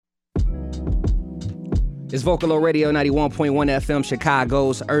It's Vocalo Radio 91.1 FM,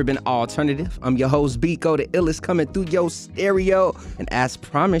 Chicago's urban alternative. I'm your host, Biko, the illest, coming through your stereo. And as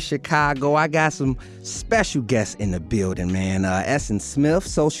promised, Chicago, I got some special guests in the building, man. Essence Smith,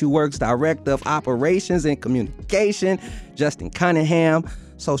 Social Works Director of Operations and Communication. Justin Cunningham,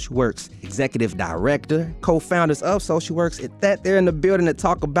 Social Works Executive Director, co-founders of Social Works. That they're in the building to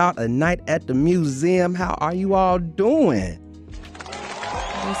talk about A Night at the Museum. How are you all doing?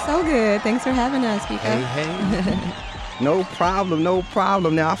 We're so good. Thanks for having us, Biko. Hey. No problem.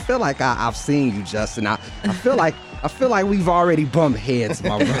 Now, I feel like I've seen you, Justin. I feel like we've already bumped heads,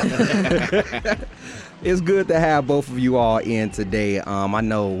 my brother. It's good to have both of you all in today. I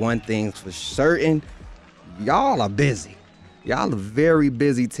know one thing's for certain. Y'all are busy. Y'all a very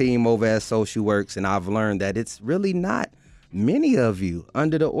busy team over at Social Works, and I've learned that it's really not many of you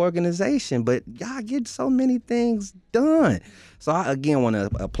under the organization, but y'all get so many things done. So I, again, want to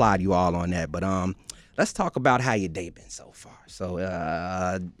applaud you all on that. But let's talk about how your day been so far. So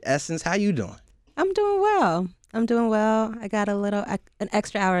Essence, how you doing? I'm doing well. I got an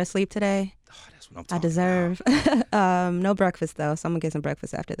extra hour of sleep today. Oh, that's what I'm talking I deserve. No breakfast, though, so I'm going to get some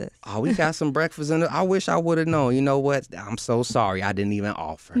breakfast after this. Oh, we got some breakfast in there. I wish I would have known. You know what? I'm so sorry. I didn't even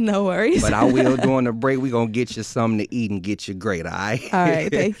offer. No worries. But I will during the break. We're going to get you something to eat and get you great, all right? All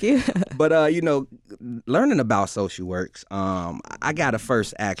right, thank you. But, learning about Social Works, I got to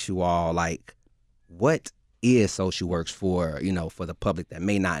first ask you all, what is Social Works for the public that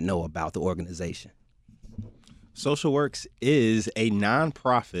may not know about the organization? Social Works is a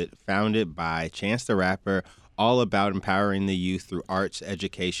nonprofit founded by Chance the Rapper, all about empowering the youth through arts,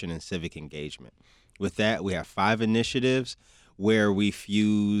 education, and civic engagement. With that, we have 5 initiatives where we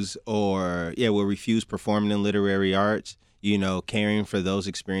fuse performing and literary arts, caring for those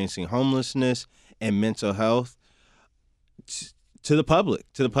experiencing homelessness and mental health to the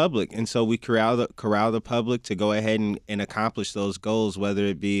public. And so we corral the public to go ahead and accomplish those goals, whether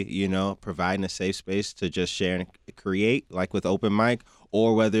it be, providing a safe space to just share and create, like with Open Mic,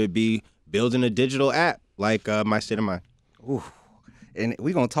 or whether it be building a digital app like My State of Mind. Ooh. And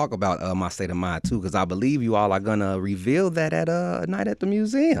we're going to talk about My State of Mind, too, because I believe you all are going to reveal that at A Night at the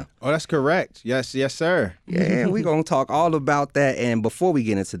Museum. Oh, that's correct. Yes, sir. Yeah, we're going to talk all about that. And before we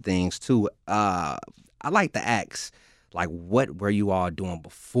get into things, too, I like to ask, what were you all doing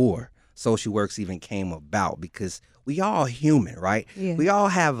before Social Works even came about? Because we all human, right? Yeah. We all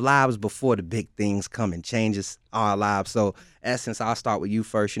have lives before the big things come and changes our lives. So, Essence, I'll start with you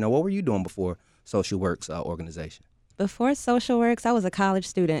first. What were you doing before Social Works organization? Before Social Works, I was a college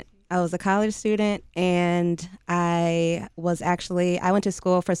student. And I went to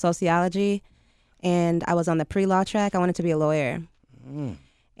school for sociology, and I was on the pre-law track. I wanted to be a lawyer.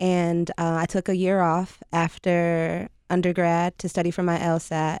 And I took a year off after undergrad to study for my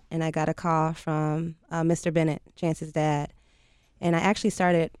LSAT, and I got a call from Mr. Bennett, Chance's dad. And I actually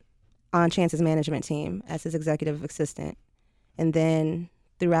started on Chance's management team as his executive assistant. And then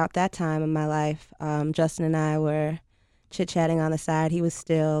throughout that time in my life, Justin and I were chit-chatting on the side. He was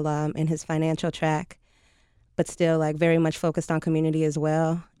still in his financial track, but still very much focused on community as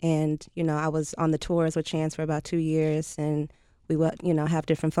well. And, I was on the tours with Chance for about 2 years, and we would, have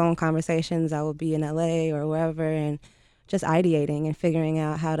different phone conversations. I would be in LA or wherever and just ideating and figuring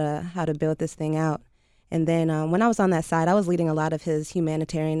out how to build this thing out. And then when I was on that side, I was leading a lot of his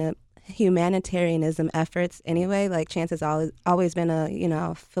humanitarianism efforts anyway. Chance has always been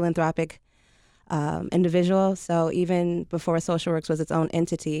a, philanthropic individual. So even before Social Works was its own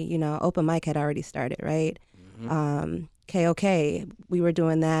entity, Open Mic had already started, right? Mm-hmm. KOK, we were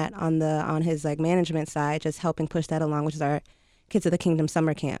doing that on his management side, just helping push that along, which is our Kids of the Kingdom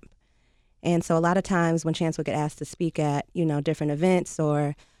summer camp. And so a lot of times when Chance would get asked to speak at, different events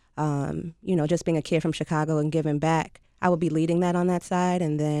or, just being a kid from Chicago and giving back, I would be leading that on that side.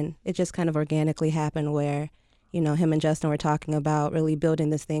 And then it just kind of organically happened where, him and Justin were talking about really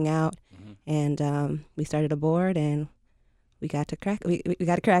building this thing out. Mm-hmm. And we started a board and we got to crack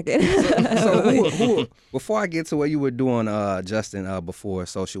it. So who, before I get to what you were doing, Justin, before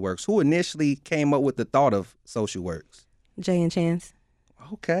Social Works, who initially came up with the thought of Social Works? Jay and Chance.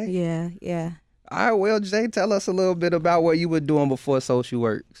 Okay. Yeah. All right, well, Jay, tell us a little bit about what you were doing before Social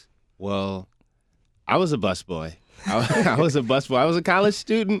Works. Well, I was a busboy. I was a busboy. I was a college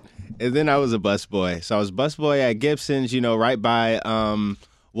student, and then I was a busboy. So I was busboy at Gibson's, right by,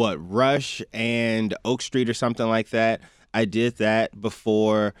 Rush and Oak Street or something like that. I did that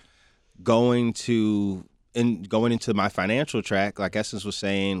before going into my financial track, like Essence was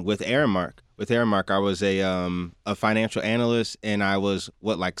saying, with Aramark. With Aramark, I was a financial analyst, and I was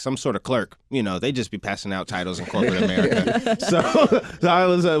some sort of clerk. They just be passing out titles in corporate America. So I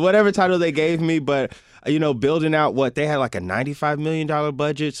was whatever title they gave me, but building out what they had like a $95 million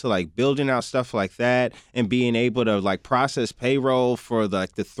budget. So like building out stuff like that and being able to like process payroll for the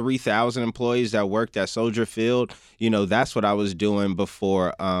 3,000 employees that worked at Soldier Field. That's what I was doing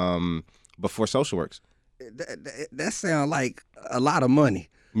before SocialWorks. That sounds like a lot of money.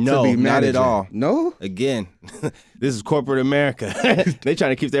 No, not at all. No? Again, this is corporate America. They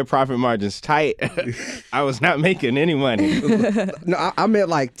trying to keep their profit margins tight. I was not making any money. No, I meant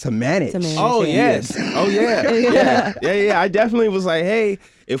like to manage. Oh, yes. Oh, yeah. Yeah. I definitely was like, hey,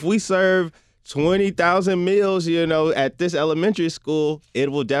 if we serve 20,000 meals, at this elementary school,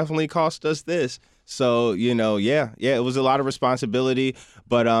 it will definitely cost us this. So, it was a lot of responsibility,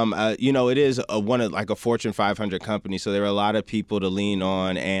 but, it is one of like a Fortune 500 company. So there were a lot of people to lean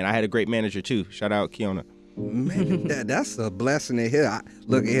on, and I had a great manager too. Shout out Kiona. Man, that's a blessing to hear.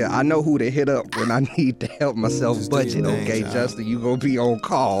 Look here, I know who to hit up when I need to help myself budget. Okay, Justin, you gonna be on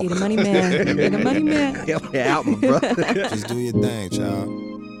call. You the money man. You the money man. Help me out, my brother. Just do your thing, child.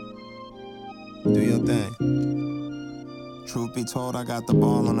 Do your thing. Truth be told, I got the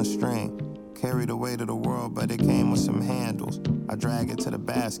ball on a string. Carry the weight of the world, but it came with some handles. I drag it to the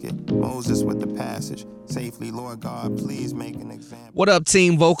basket. Moses with the passage. Safely, Lord God, please make an example. What up,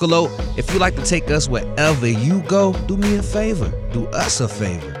 Team Vocalo? If you like to take us wherever you go, do me a favor. Do us a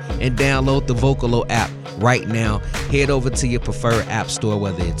favor and download the Vocalo app right now. Head over to your preferred app store,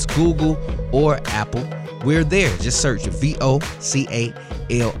 whether it's Google or Apple. We're there. Just search VOCALO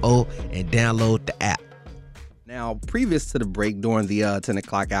and download the app. Now, previous to the break during the 10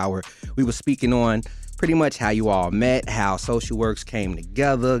 o'clock hour, we were speaking on pretty much how you all met, how SocialWorks came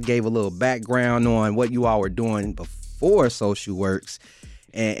together, gave a little background on what you all were doing before SocialWorks.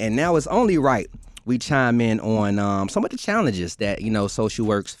 And now it's only right we chime in on some of the challenges that,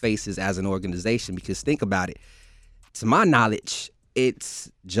 SocialWorks faces as an organization. Because think about it. To my knowledge, it's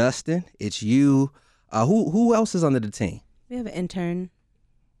Justin, it's you. Who else is under the team? We have an intern.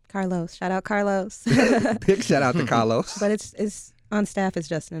 Carlos. Shout out Carlos. Big shout out to Carlos. But it's on staff, it's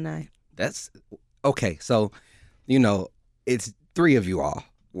Justin and I. That's okay. So, it's three of you all.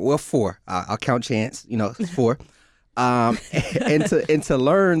 Well, four. I'll count Chance. It's four. And to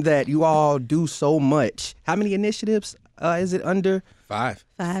learn that you all do so much. How many initiatives is it under? 5.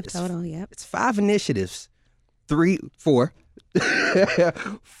 5 total. Yep. It's 5 initiatives. 4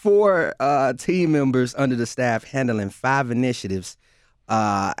 team members under the staff handling 5 initiatives.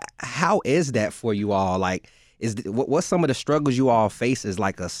 How is that for you all? Like, what's some of the struggles you all face as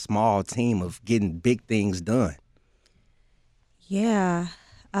like a small team of getting big things done? Yeah,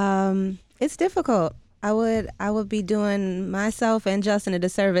 it's difficult. I would be doing myself and Justin a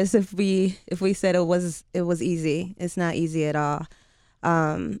disservice if we said it was easy. It's not easy at all.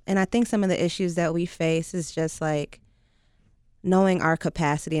 And I think some of the issues that we face is just like knowing our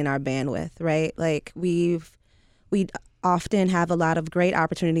capacity and our bandwidth, right? Like we often have a lot of great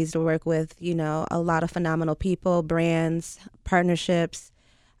opportunities to work with, a lot of phenomenal people, brands, partnerships.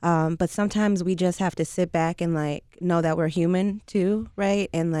 But sometimes we just have to sit back and like know that we're human too,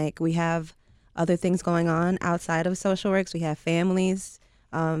 right? And like we have other things going on outside of SocialWorks. We have families.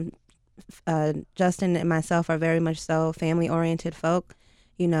 Justin and myself are very much so family-oriented folk.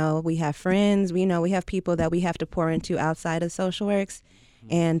 We have friends. We have people that we have to pour into outside of SocialWorks.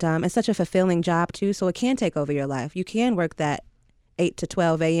 And it's such a fulfilling job, too, so it can take over your life. You can work that 8 to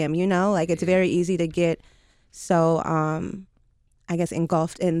 12 a.m., Like, it's very easy to get so, I guess,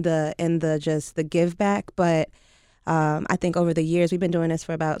 engulfed in the just the give back. But I think over the years, we've been doing this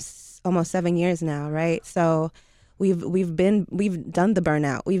for about almost 7 years now, right? So we've done the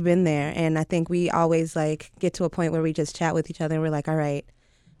burnout. We've been there. And I think we always, like, get to a point where we just chat with each other and we're like, all right,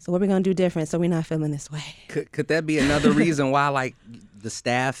 so what are we going to do different so we're not feeling this way? Could that be another reason why, like, the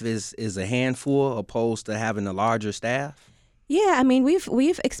staff is a handful opposed to having a larger staff? Yeah, I mean,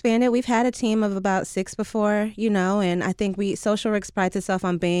 we've expanded. We've had a team of about 6 before, and I think SocialWorks prides itself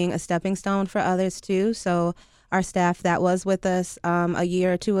on being a stepping stone for others too. So our staff that was with us a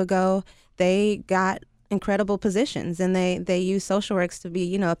year or 2 ago, they got incredible positions and they use SocialWorks to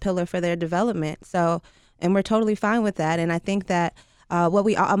be, a pillar for their development. So, and we're totally fine with that. And I think that a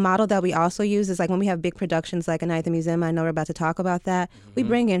model that we also use is like when we have big productions like A Night at the Museum, I know we're about to talk about that, we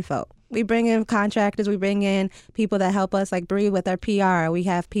bring in folk. We bring in contractors, we bring in people that help us, like Bree with our PR. We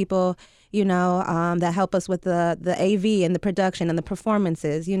have people, that help us with the AV and the production and the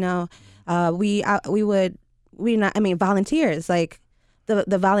performances, volunteers, like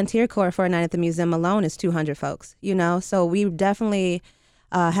the volunteer corps for A Night at the Museum alone is 200 folks, So we definitely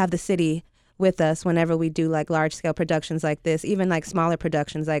have the city with us whenever we do like large scale productions like this, even like smaller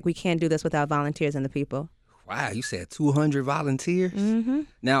productions. Like we can't do this without volunteers and the people. Wow, you said 200 volunteers. Mm-hmm.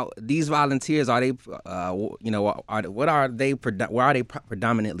 Now, these volunteers, are they, where are they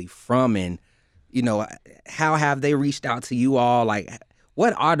predominantly from, and how have they reached out to you all? Like,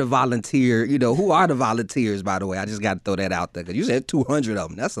 what are the volunteer? Who are the volunteers? By the way, I just got to throw that out there because you said 200 of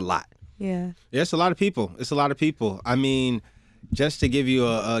them. That's a lot. Yeah. Yeah, it's a lot of people. I mean, just to give you,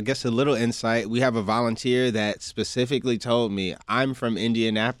 I guess, a little insight, we have a volunteer that specifically told me, I'm from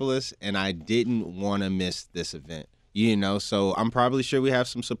Indianapolis, and I didn't want to miss this event. So I'm probably sure we have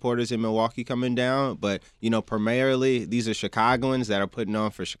some supporters in Milwaukee coming down, but, primarily these are Chicagoans that are putting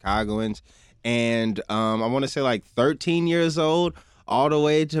on for Chicagoans. And I want to say like 13 years old all the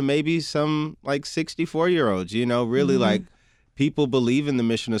way to maybe some like 64-year-olds, really like people believe in the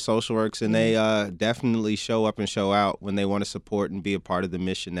mission of Social Works, and they definitely show up and show out when they want to support and be a part of the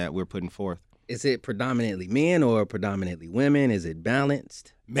mission that we're putting forth. Is it predominantly men or predominantly women? Is it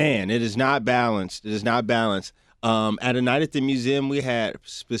balanced? Man, it is not balanced. At a night at the museum, we had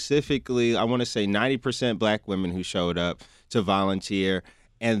specifically, I want to say 90% Black women who showed up to volunteer.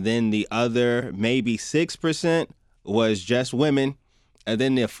 And then the other maybe 6% was just women. And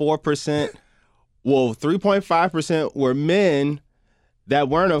then the 4%, 3.5% were men that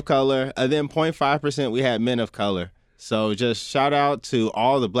weren't of color. And then 0.5% we had men of color. So just shout out to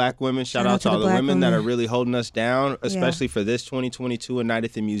all the Black women. Shout out to all the women that are really holding us down, especially for this 2022 A Night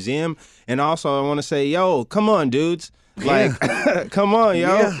at the Museum. And also I want to say, yo, come on, dudes. Like, come on,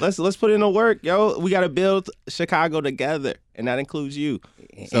 yo. Yeah. Let's put in the work, yo. We got to build Chicago together, and that includes you.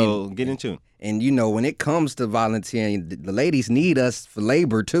 So get in tune. And, when it comes to volunteering, the ladies need us for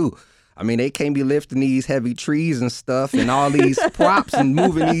labor, too. I mean, they can't be lifting these heavy trees and stuff and all these props and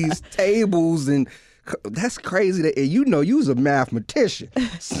moving these tables, and that's crazy. That you was a mathematician.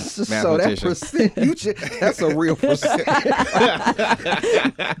 So that percent, that's a real percent.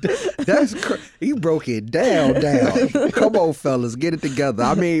 He broke it down. Come on, fellas, get it together.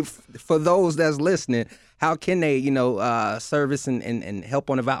 I mean, for those that's listening, how can they, service and help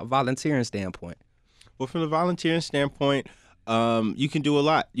on a volunteering standpoint? Well, from the volunteering standpoint, you can do a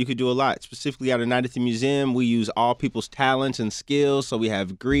lot. Specifically at A Night at the Museum, we use all people's talents and skills. So we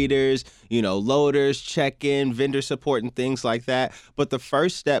have greeters, loaders, check-in, vendor support, and things like that. But the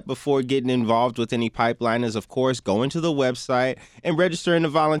first step before getting involved with any pipeline is, of course, going to the website and registering to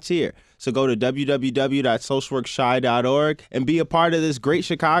volunteer. So go to www.socialworksshy.org and be a part of this great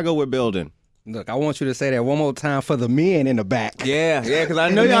Chicago we're building. Look, I want you to say that one more time for the men in the back. Yeah, because I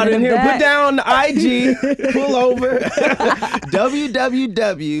know y'all didn't hear. Put down the IG, pull over.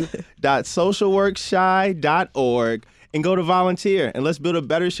 www.socialworksshy.org and go to volunteer, and let's build a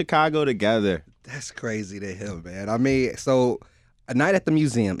better Chicago together. That's crazy to him, man. I mean, so A Night at the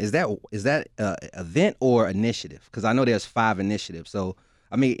Museum, is that event or initiative? Because I know there's 5 initiatives. So,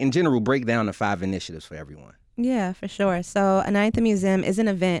 I mean, in general, break down the 5 initiatives for everyone. Yeah, for sure. So A Night at the Museum is an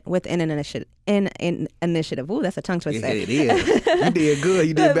event within an initiative. Ooh, that's a tongue twister. It is. You did good.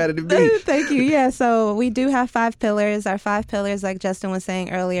 You did better than me. Thank you. Yeah, so we do have 5 pillars. Our 5 pillars, like Justin was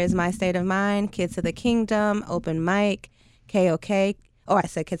saying earlier, is My State of Mind, Kids to the Kingdom, Open Mic, KOK. Oh, I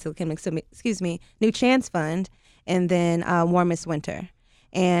said Kids to the Kingdom, excuse me, New Chance Fund, and then Warmest Winter.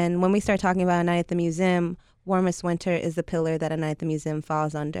 And when we start talking about A Night at the Museum, Warmest Winter is the pillar that A Night at the Museum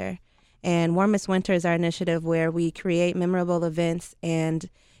falls under. And Warmest Winter is our initiative where we create memorable events and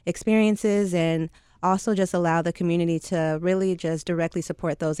experiences and also just allow the community to really just directly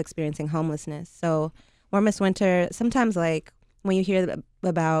support those experiencing homelessness. So Warmest Winter, sometimes like when you hear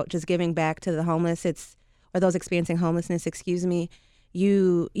about just giving back to the homeless, or those experiencing homelessness,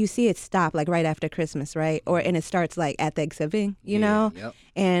 you see it stop like right after Christmas, right? And it starts like at Thanksgiving, you know? Yep.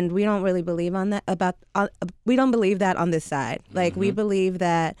 And we don't really believe on that we don't believe that on this side. Like we believe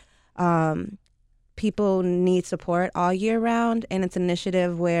that people need support all year round, and it's an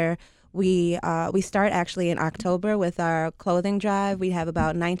initiative where we start actually in October with our clothing drive. We have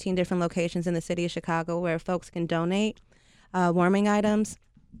about 19 different locations in the city of Chicago where folks can donate warming items.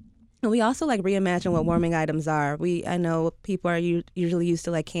 And we also like reimagine what warming items are. I know people are usually used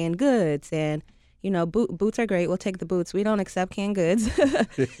to like canned goods, and boots are great. We'll take the boots. We don't accept canned goods.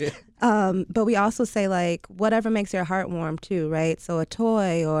 But we also say like whatever makes your heart warm too, right? So a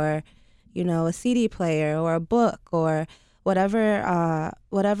toy or, a CD player or a book or whatever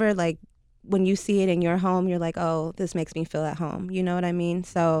like when you see it in your home, you're like, oh, this makes me feel at home. You know what I mean?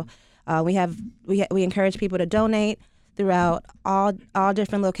 So we encourage people to donate throughout all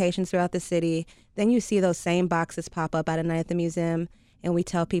different locations throughout the city. Then you see those same boxes pop up at A Night at the Museum. And we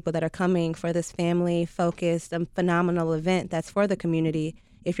tell people that are coming for this family-focused, phenomenal event that's for the community,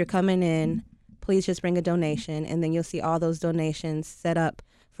 if you're coming in, please just bring a donation, and then you'll see all those donations set up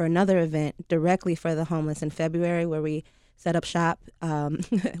for another event directly for the homeless in February, where we set up shop.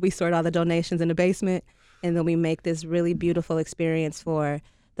 We sort all the donations in the basement, and then we make this really beautiful experience for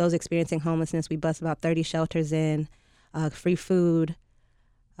those experiencing homelessness. We bust about 30 shelters in, free food,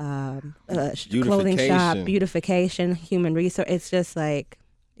 clothing shop, beautification, human resource. It's just like,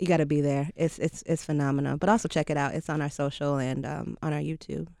 you got to be there. It's phenomenal. But also check it out. It's on our social and on our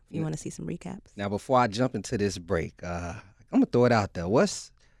YouTube if you want to see some recaps. Now, before I jump into this break, I'm going to throw it out there.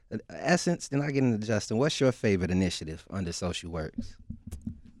 What's Essence, then I get into Justin. What's your favorite initiative under Social Works?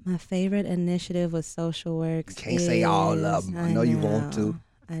 My favorite initiative with Social Works You can't say all of them. I know you want to.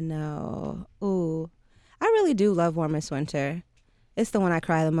 I know. Ooh. I really do love Warmest Winter. It's the one I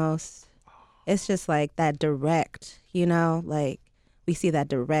cry the most. It's just like that direct, like we see that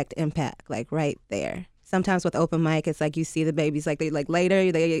direct impact, like right there. Sometimes with open mic, it's like you see the babies, like they like later,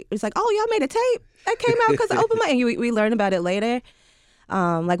 it's like, oh, y'all made a tape that came out because of open mic, and we learn about it later.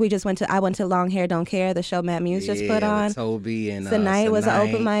 Like I went to Long Hair Don't Care, the show Matt Muse just put on. Toby and Tonight was an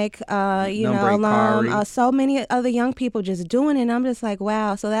open mic, alum. So many other young people just doing it. And I'm just like,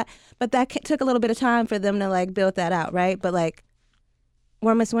 wow. So that took a little bit of time for them to like build that out, right? But like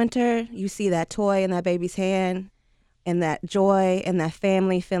Warmest Winter, you see that toy in that baby's hand, and that joy and that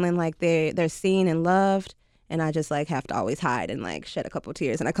family feeling like they're seen and loved, and I just like have to always hide and like shed a couple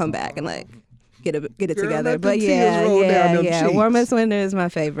tears, and I come back and like get it Girl, together. let But them tears roll down them cheeks. Warmest Winter is my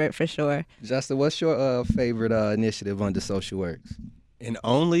favorite for sure. Justin, what's your favorite initiative under Social Works? And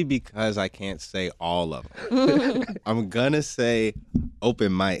only because I can't say all of them, I'm gonna say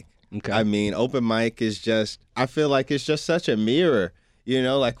open mic. Okay. I mean, open mic is just, I feel like it's just such a mirror.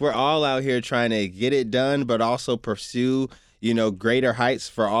 Like we're all out here trying to get it done, but also pursue, greater heights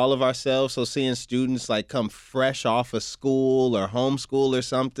for all of ourselves. So seeing students like come fresh off of school or homeschool or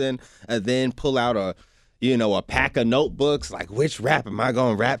something, and then pull out a pack of notebooks, like which rap am I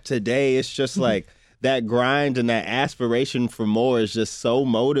going to rap today? It's just like that grind and that aspiration for more is just so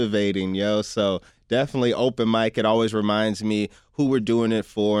motivating, yo. So definitely open mic. It always reminds me who we're doing it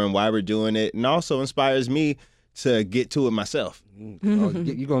for and why we're doing it, and also inspires me to get to it myself.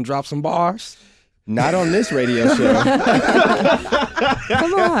 You gonna drop some bars? Not on this radio show.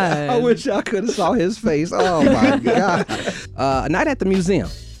 Come on. I wish I could have saw his face. Oh my God. A Night at the Museum.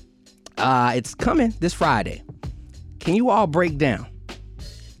 It's coming this Friday. Can you all break down,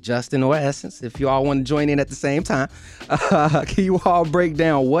 Justin or Essence, if you all want to join in at the same time, can you all break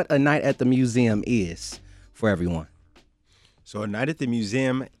down what A Night at the Museum is for everyone? So A Night at the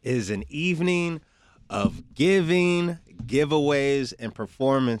Museum is an evening of giving, giveaways, and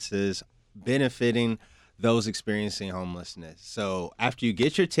performances benefiting those experiencing homelessness. So after you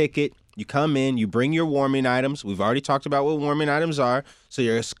get your ticket, you come in, you bring your warming items. We've already talked about what warming items are. So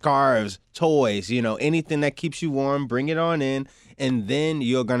your scarves, toys, anything that keeps you warm, bring it on in. And then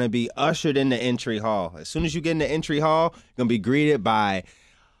you're going to be ushered in the entry hall. As soon as you get in the entry hall, you're going to be greeted by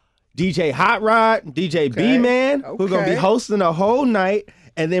DJ Hot Rod, DJ B-Man, who are going to be hosting the whole night.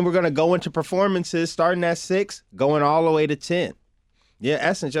 And then we're going to go into performances starting at 6, going all the way to 10. Yeah,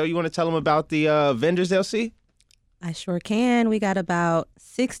 Essence, Joe, you want to tell them about the vendors they'll see? I sure can. We got about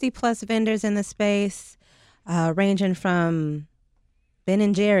 60 plus vendors in the space, ranging from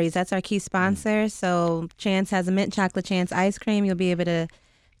Ben & Jerry's. That's our key sponsor. So Chance has a mint chocolate Chance ice cream. You'll be able to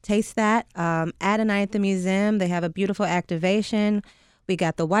taste that. At A Night at the Museum, they have a beautiful activation. We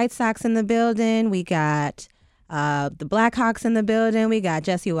got the White Sox in the building. We got the Blackhawks in the building. We got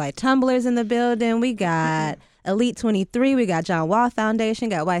Jesse White Tumblers in the building. We got Elite 23. We got John Wall Foundation.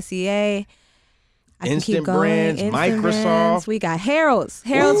 Got YCA. Instant Brands, Microsoft. Brands. We got Harold's.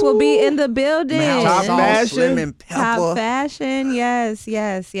 Harold's will be in the building. Top Fashion. Top Fashion. Yes.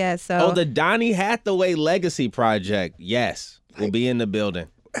 So the Donny Hathaway Legacy Project. Yes, will be in the building.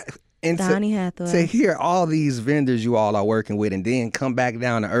 And Donny Hathaway. To hear all these vendors you all are working with and then come back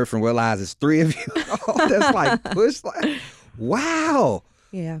down to earth and realize it's 3 of you. That's like push. Wow.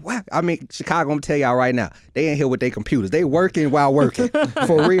 Yeah. Wow. I mean, Chicago, I'm going to tell y'all right now, they ain't here with their computers. They working while working.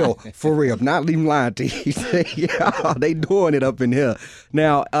 For real. Not even lying to you. Yeah, they doing it up in here.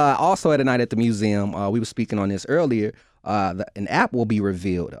 Now, also at A Night at the Museum, we were speaking on this earlier, an app will be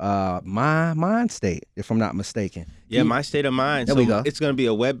revealed. My Mind State, if I'm not mistaken. Yeah, My State of Mind. There we go. It's going to be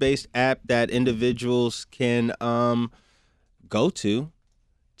a web-based app that individuals can go to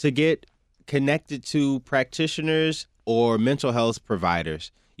get connected to practitioners or mental health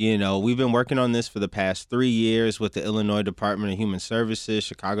providers. We've been working on this for the past 3 years with the Illinois Department of Human Services,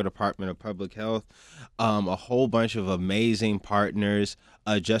 Chicago Department of Public Health, a whole bunch of amazing partners,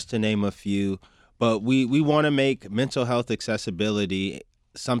 just to name a few. But we want to make mental health accessibility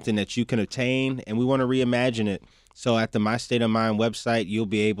something that you can obtain, and we want to reimagine it So at the My State of Mind website, you'll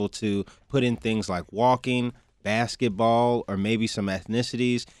be able to put in things like walking, basketball, or maybe some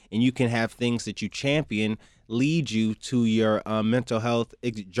ethnicities, and you can have things that you champion lead you to your mental health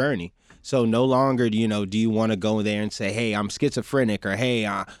journey. So no longer, do you want to go there and say, hey, I'm schizophrenic, or hey,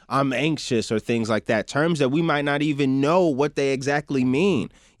 I'm anxious, or things like that. Terms that we might not even know what they exactly mean,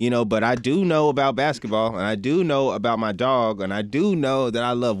 but I do know about basketball, and I do know about my dog, and I do know that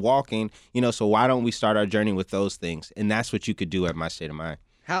I love walking, so why don't we start our journey with those things? And that's what you could do at My State of Mind.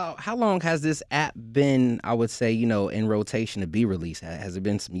 How long has this app been, I would say, in rotation to be released? Has it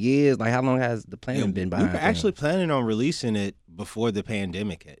been some years? Like, how long has the plan been behind? We were actually planning on releasing it before the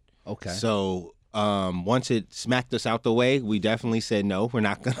pandemic hit. Okay. So once it smacked us out the way, we definitely said, no, we're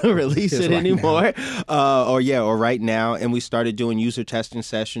not going to release it anymore. Or right now. And we started doing user testing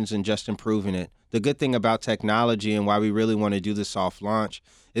sessions and just improving it. The good thing about technology and why we really want to do the soft launch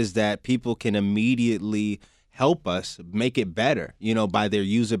is that people can immediately help us make it better, by their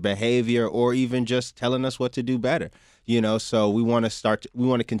user behavior or even just telling us what to do better. So we want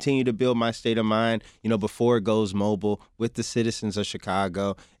to continue to build My State of Mind, before it goes mobile with the citizens of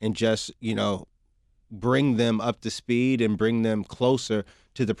Chicago, and just, bring them up to speed and bring them closer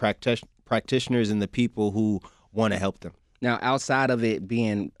to the practitioners and the people who want to help them. Now, outside of it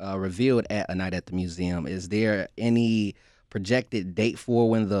being revealed at A Night at the Museum, is there any projected date for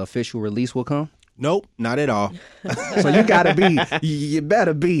when the official release will come? Nope, not at all. So you better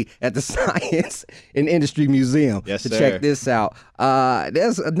be at the Science and Industry Museum to check this out.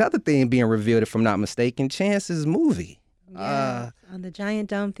 There's another thing being revealed, if I'm not mistaken, Chance's movie. Yeah, on the Giant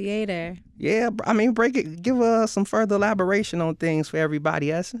Dome Theater. Yeah, break it. Give us some further elaboration on things for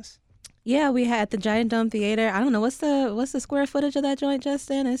everybody, Essence. Yeah, we had the Giant Dome Theater. I don't know, what's the square footage of that joint,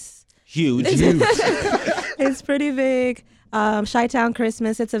 Justin? It's huge. It's pretty big. Chi-Town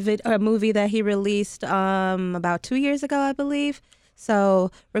Christmas. It's a movie that he released about 2 years ago, I believe.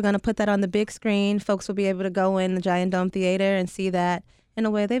 So we're going to put that on the big screen. Folks will be able to go in the Giant Dome Theater and see that in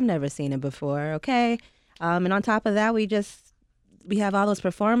a way they've never seen it before, okay? And on top of that, we have all those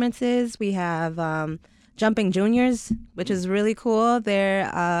performances. We have Jumping Juniors, which is really cool. They're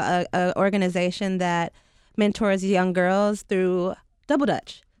an organization that mentors young girls through Double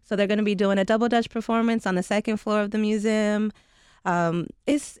Dutch. So they're going to be doing a Double Dutch performance on the second floor of the museum.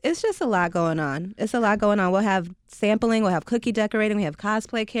 It's just a lot going on. It's a lot going on. We'll have sampling. We'll have cookie decorating. We have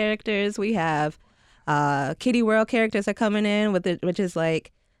cosplay characters. We have Kitty World characters are coming in, which is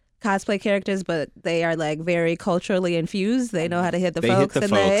like cosplay characters, but they are like very culturally infused. They know how to hit the folks.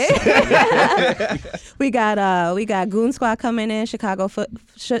 We got Goon Squad coming in. Chicago's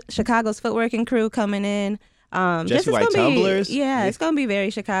footworking crew coming in. Jesse White Tumblers. Yeah, it's gonna be very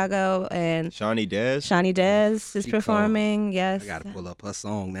Chicago, and Shawnee Dez is performing. Cool. Yes, I gotta pull up her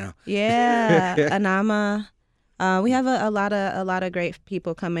song now. Yeah, Anama. We have a lot of great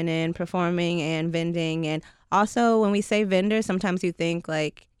people coming in, performing and vending, and also when we say vendors, sometimes you think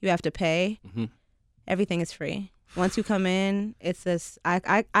like you have to pay. Mm-hmm. Everything is free. Once you come in, it's this.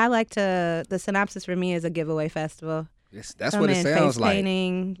 I like to. The synopsis for me is a giveaway festival. Yes, that's what it sounds face like.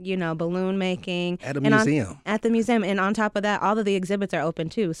 Painting, balloon making. At a museum. At the museum. And on top of that, all of the exhibits are open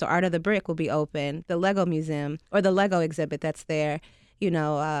too. So Art of the Brick will be open. The Lego Museum, or the Lego exhibit that's there.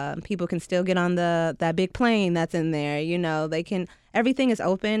 People can still get on that big plane that's in there. They can, everything is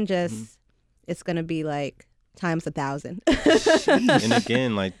open, just it's going to be like times 1,000. And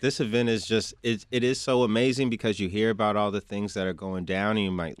again, like this event is just, it is so amazing because you hear about all the things that are going down, and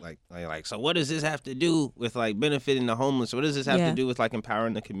you might like, so what does this have to do with like benefiting the homeless? What does this have to do with like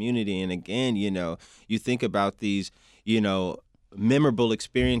empowering the community? And again, you think about these, memorable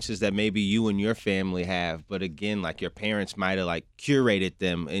experiences that maybe you and your family have, but again, like your parents might have like curated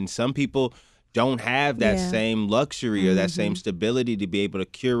them, and some people don't have that same luxury or that same stability to be able to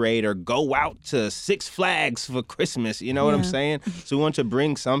curate or go out to Six Flags for Christmas. You know what I'm saying? So we want to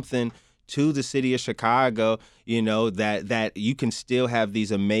bring something to the city of Chicago, that you can still have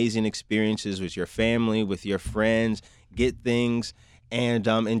these amazing experiences with your family, with your friends, get things, and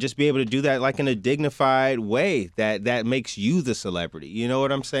just be able to do that like in a dignified way that makes you the celebrity. You know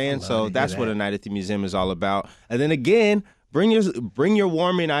what I'm saying? So that's what A Night at the Museum is all about. And then again, bring your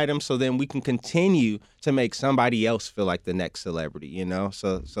warming items so then we can continue to make somebody else feel like the next celebrity,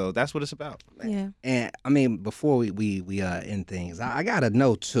 So that's what it's about. Yeah. And before we end things, I gotta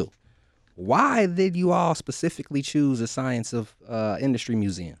know too, why did you all specifically choose the Science of Industry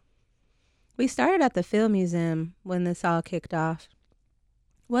Museum? We started at the Field Museum when this all kicked off.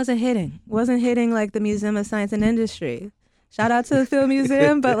 Wasn't hitting like the Museum of Science and Industry. Shout out to the Field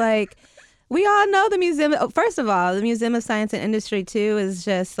Museum, but like we all know the museum. First of all, the Museum of Science and Industry too is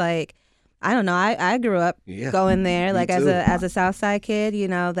just like I don't know. I grew up Yeah, going there, me like too. as a South Side kid. You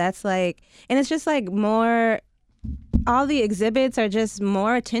know, that's like, and it's just like more. All the exhibits are just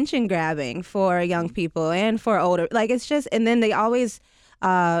more attention grabbing for young people and for older. Like it's just, and then they always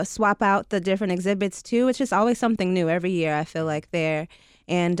swap out the different exhibits too. It's just always something new every year. I feel like there.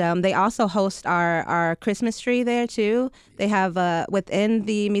 And they also host our Christmas tree there too. They have within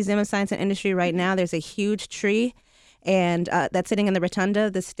the Museum of Science and Industry right now. There's a huge tree. And that's sitting in the rotunda.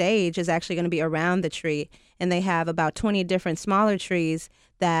 The stage is actually going to be around the tree. And they have about 20 different smaller trees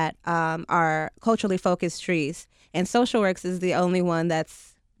that are culturally focused trees. And Social Works is the only one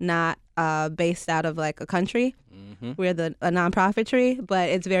that's not based out of like a country. Mm-hmm. We're a nonprofit tree, but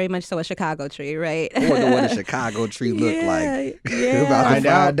it's very much so a Chicago tree, right? I wonder what a Chicago tree look like. Yeah. About to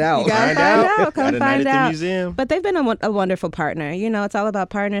find out. You gotta find out. Come Got a night find at the out. museum. But they've been a wonderful partner. You know, it's all about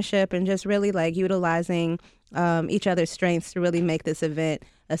partnership and just really like utilizing each other's strengths to really make this event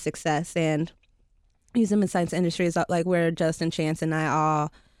a success. And Museum of Science and Industry is like where Justin, Chance, and I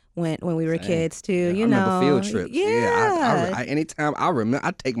all went when we were kids too. Yeah, you I know, remember field trips. Yeah, I anytime I remember,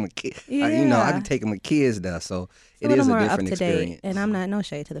 I take my kid. Yeah. I can take my kids there, so it's it a is little a more up different to date. experience. And I'm not no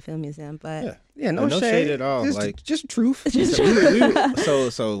shade to the Film Museum, but Yeah, No shade at all, Just, like- just truth.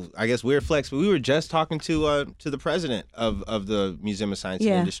 So I guess weird flex, but we were just talking to the president of the Museum of Science and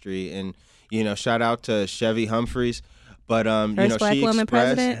Yeah. Industry, and shout out to Chevy Humphreys. But First black she woman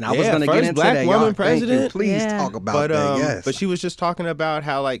expressed, president? And I was going to get first into black that. woman Y'all, thank you. president. Please Yeah. talk about But that. Yes. but she was just talking about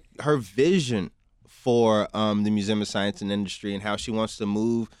how like her vision for the Museum of Science and Industry and how she wants to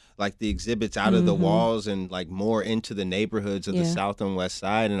move like the exhibits out of the walls and like more into the neighborhoods of the Yeah. South and West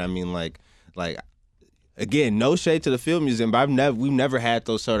Side. And I mean like again, no shade to the Field Museum, but we've never had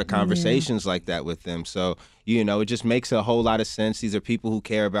those sort of conversations like that with them. So it just makes a whole lot of sense. These are people who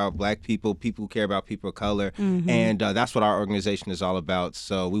care about black people who care about people of color, and that's what our organization is all about.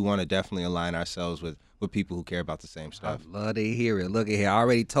 So we want to definitely align ourselves with people who care about the same stuff. I love to hear it. Look at here. I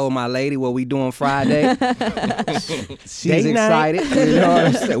already told my lady what we doing Friday. She's Date night. excited. You know what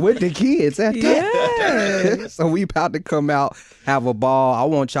I'm saying? With the kids at that. So we about to come out, have a ball. I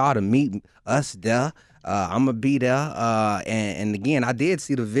want y'all to meet us there. I'm going to be there. And again, I did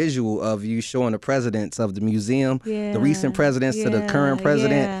see the visual of you showing the presidents of the museum, the recent presidents to the current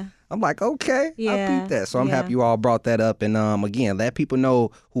president. Yeah. I'm like, okay, I Yeah. peeped that. So I'm Yeah. happy you all brought that up. And again, let people know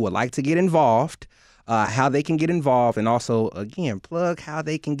who would like to get involved, how they can get involved, and also, again, plug how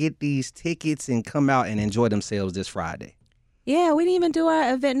they can get these tickets and come out and enjoy themselves this Friday. Yeah, we didn't even do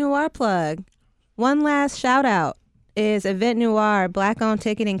our Event Noir plug. One last shout out is Event Noir, Black-owned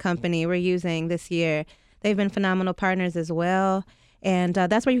ticketing company we're using this year. They've been phenomenal partners as well. And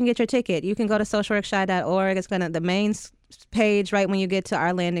that's where you can get your ticket. You can go to socialworkshy.org. It's the main page right when you get to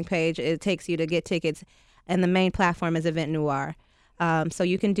our landing page. It takes you to get tickets. And the main platform is Event Noir. So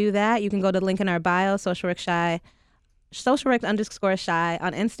you can do that. You can go to the link in our bio, socialworks_shy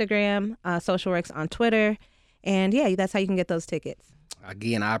on Instagram, socialworks on Twitter. And yeah, that's how you can get those tickets.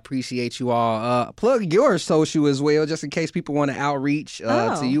 Again, I appreciate you all. Plug your social as well, just in case people want to outreach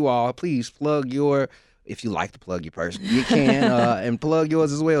to you all. Please plug if you like to plug your person, you can, and plug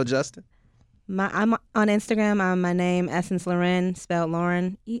yours as well, Justin. I'm on Instagram. My name, Essence Lauren, spelled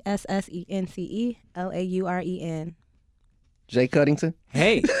Lauren, ESSENCE Jay Cuddington.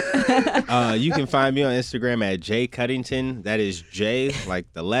 Hey, you can find me on Instagram at J Cuddington. That is J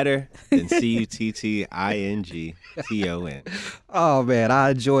like the letter, then CUTTINGTON. Oh, man,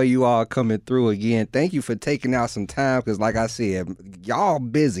 I enjoy you all coming through again. Thank you for taking out some time because, like I said, y'all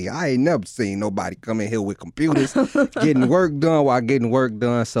busy. I ain't never seen nobody come in here with computers getting work done while getting work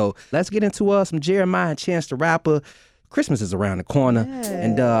done. So let's get into some Jeremiah and Chance the Rapper. Christmas is around the corner,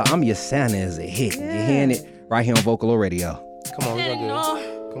 and I'm Your Santa is a hit. You're hearing it right here on Vocalo Radio. Come on, we're gonna do this.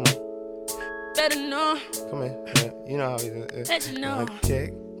 Come on. Better know, Come in. You know how we do it. let you know.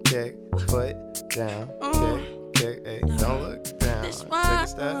 Kick, foot down. Kick, hey, don't look down. This Take one. a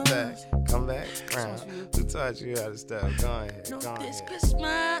step back, come back round. Who taught you how to step? Go ahead, No, go this ahead.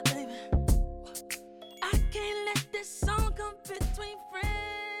 Christmas.